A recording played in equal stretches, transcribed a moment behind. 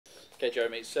Okay,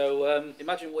 Jeremy. So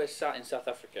imagine we're sat in South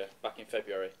Africa back in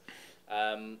February.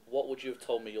 What would you have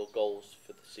told me your goals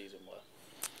for the season were?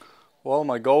 Well,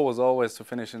 my goal was always to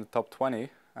finish in the top 20,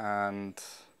 and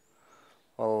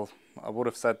well, I would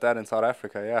have said that in South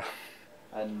Africa,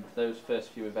 yeah. And those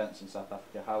first few events in South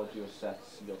Africa, how would you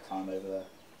assess your time over there?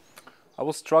 I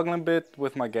was struggling a bit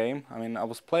with my game. I mean, I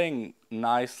was playing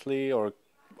nicely or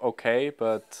okay,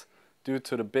 but due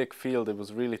to the big field, it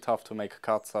was really tough to make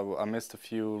cuts. I missed a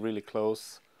few really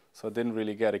close, so I didn't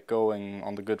really get it going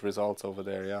on the good results over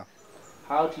there, yeah.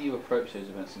 How do you approach those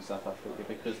events in South Africa?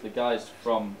 Because the guys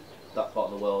from that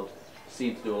part of the world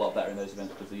seem to do a lot better in those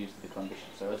events because they're used to the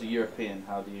conditions. So as a European,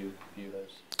 how do you view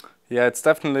those? Yeah, it's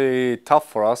definitely tough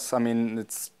for us. I mean,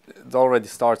 it already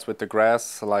starts with the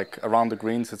grass. Like around the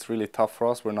greens, it's really tough for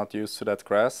us. We're not used to that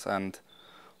grass, and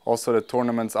also the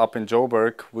tournaments up in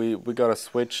Joburg, we got to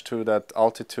switch to that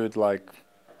altitude like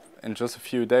in just a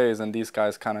few days, and these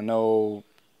guys kind of know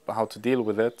how to deal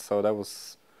with it. So that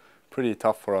was pretty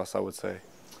tough for us, I would say.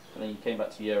 And then you came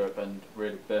back to Europe and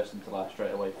really burst into life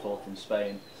straight away, fourth in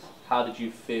Spain. How did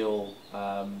you feel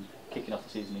kicking off the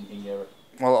season in Europe?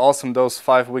 Well, awesome. Those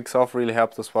 5 weeks off really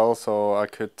helped as well, so I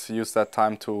could use that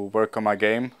time to work on my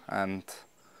game, and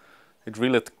it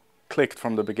really clicked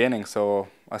from the beginning. So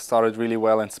I started really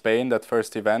well in Spain, that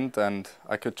first event, and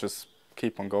I could just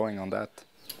keep on going on that.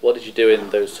 What did you do in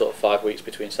those sort of 5 weeks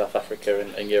between South Africa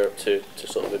and Europe to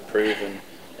sort of improve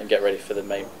and get ready for the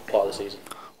main part of the season?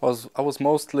 I was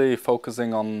mostly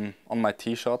focusing on my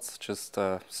tee shots, just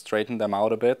straighten them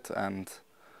out a bit, and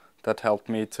that helped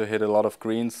me to hit a lot of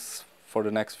greens for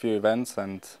the next few events.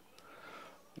 And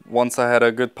once I had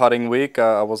a good putting week,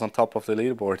 I was on top of the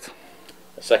leaderboard.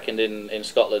 Second in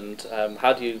Scotland.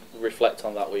 How do you reflect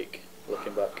on that week,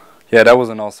 looking back? Yeah, that was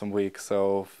an awesome week.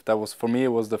 So that was, for me,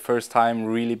 it was the first time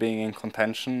really being in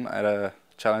contention at a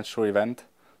Challenge Tour event.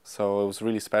 So it was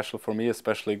really special for me,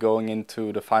 especially going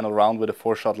into the final round with a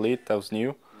 4-shot lead. That was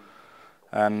new.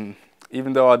 And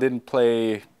even though I didn't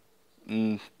play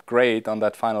great on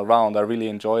that final round, I really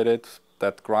enjoyed it.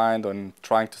 That grind and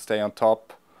trying to stay on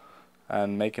top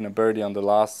and making a birdie on the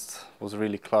last was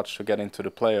really clutch to get into the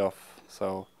playoff.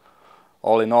 So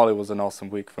all in all, it was an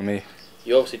awesome week for me.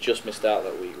 You obviously just missed out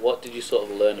that week. What did you sort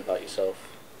of learn about yourself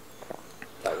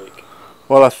that week?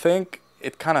 Well, I think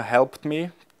it kind of helped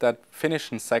me. That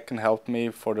finishing second helped me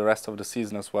for the rest of the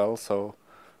season as well. So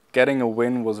getting a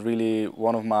win was really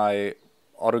one of my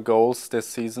other goals this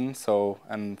season. So,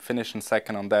 and finishing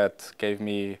second on that gave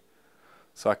me,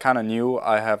 so I kind of knew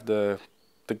I have the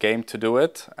game to do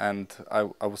it, and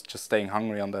I was just staying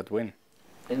hungry on that win.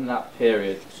 In that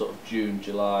period, sort of June,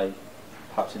 July,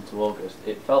 perhaps into August,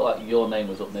 it felt like your name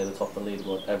was up near the top of the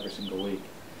leaderboard every single week.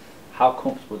 How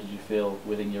comfortable did you feel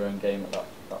within your own game at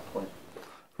that point?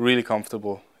 Really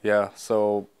comfortable, yeah.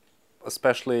 So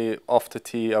especially off the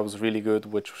tee, I was really good,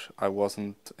 which I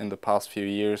wasn't in the past few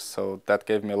years. So that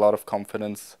gave me a lot of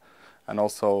confidence, and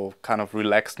also kind of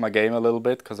relaxed my game a little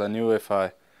bit, because I knew if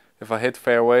I hit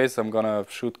fairways, I'm gonna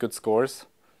shoot good scores.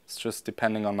 It's just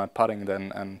depending on my putting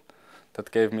then, and that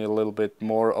gave me a little bit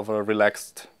more of a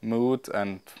relaxed mood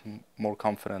and more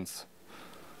confidence.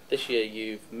 This year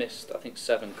you've missed, I think,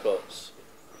 7 cuts,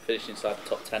 finished inside the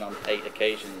top 10 on 8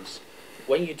 occasions.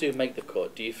 When you do make the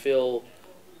cut, do you feel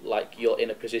like you're in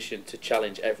a position to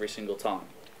challenge every single time?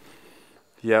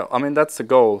 Yeah, I mean, that's the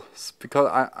goal,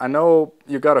 because I know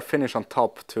you gotta finish on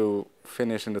top to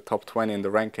finish in the top 20 in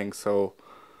the ranking. So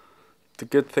the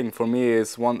good thing for me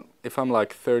is, if I'm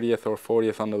like 30th or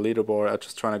 40th on the leaderboard, I'm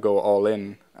just trying to go all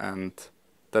in, and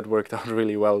that worked out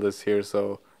really well this year.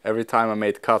 So every time I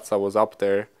made cuts, I was up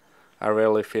there. I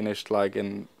rarely finished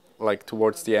like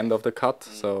towards the end of the cut.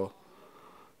 So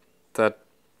that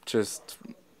just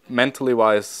mentally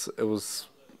wise, it was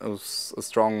a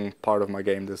strong part of my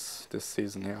game this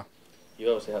season. Yeah.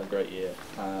 You obviously had a great year.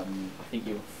 I think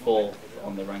you were 4th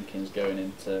on the rankings going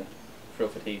into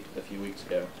Freiburghaus Heath a few weeks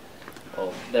ago,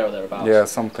 or there or thereabouts. Yeah,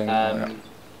 something. Yeah.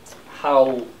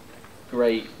 How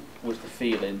great was the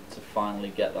feeling to finally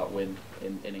get that win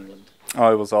in England?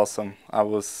 Oh, it was awesome.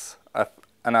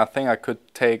 And I think I could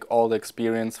take all the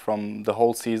experience from the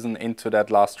whole season into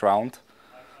that last round.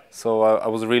 So I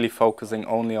was really focusing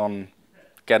only on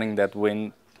getting that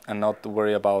win and not to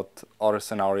worry about other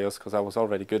scenarios, because I was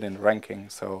already good in the ranking.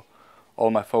 So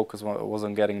all my focus was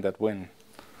on getting that win.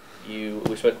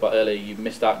 We spoke about earlier, you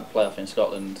missed out in the playoff in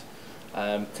Scotland.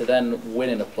 To then win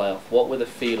in a playoff, what were the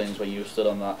feelings when you stood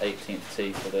on that 18th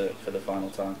tee for the final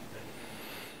time?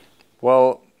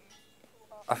 Well,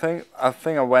 I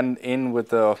think I went in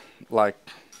with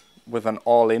with an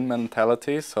all-in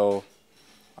mentality. So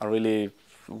I really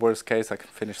worst case I can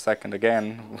finish second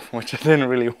again, which I didn't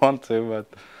really want to, but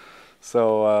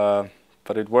so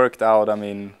but it worked out. I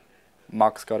mean,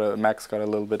 Max got a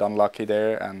little bit unlucky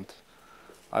there, and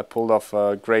I pulled off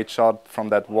a great shot from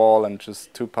that wall and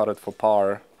just two putted for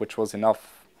par, which was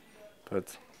enough.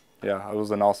 But yeah, it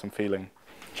was an awesome feeling.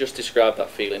 Just describe that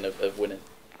feeling of winning.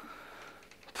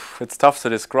 It's tough to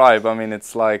describe. I mean,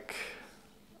 it's like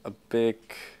a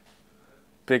big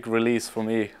release for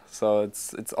me. So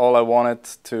it's all I wanted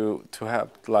to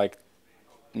have, like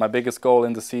my biggest goal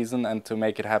in the season, and to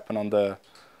make it happen on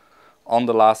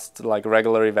the last like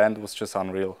regular event was just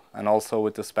unreal. And also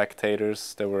with the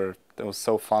spectators, it was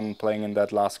so fun playing in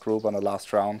that last group on the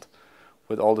last round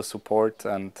with all the support,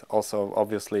 and also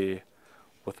obviously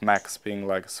with Max being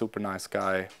like a super nice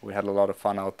guy. We had a lot of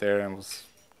fun out there and it was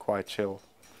quite chill.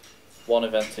 One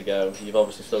event to go. You've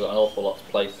obviously still got an awful lot to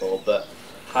play for, but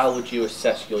how would you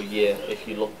assess your year if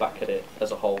you look back at it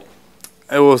as a whole?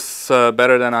 It was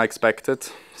better than I expected.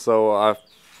 So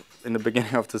in the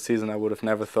beginning of the season, I would have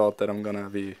never thought that I'm gonna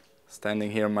be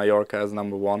standing here in Mallorca as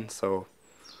 #1. So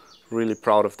really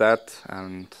proud of that,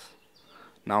 and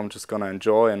now I'm just gonna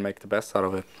enjoy and make the best out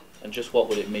of it. And just what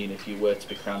would it mean if you were to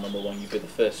be crowned #1? You'd be the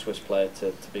first Swiss player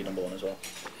to be #1 as well.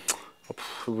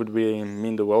 It would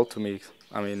mean the world to me.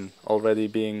 I mean, already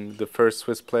being the first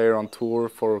Swiss player on tour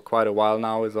for quite a while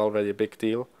now is already a big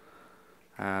deal.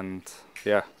 And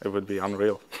yeah, it would be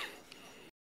unreal.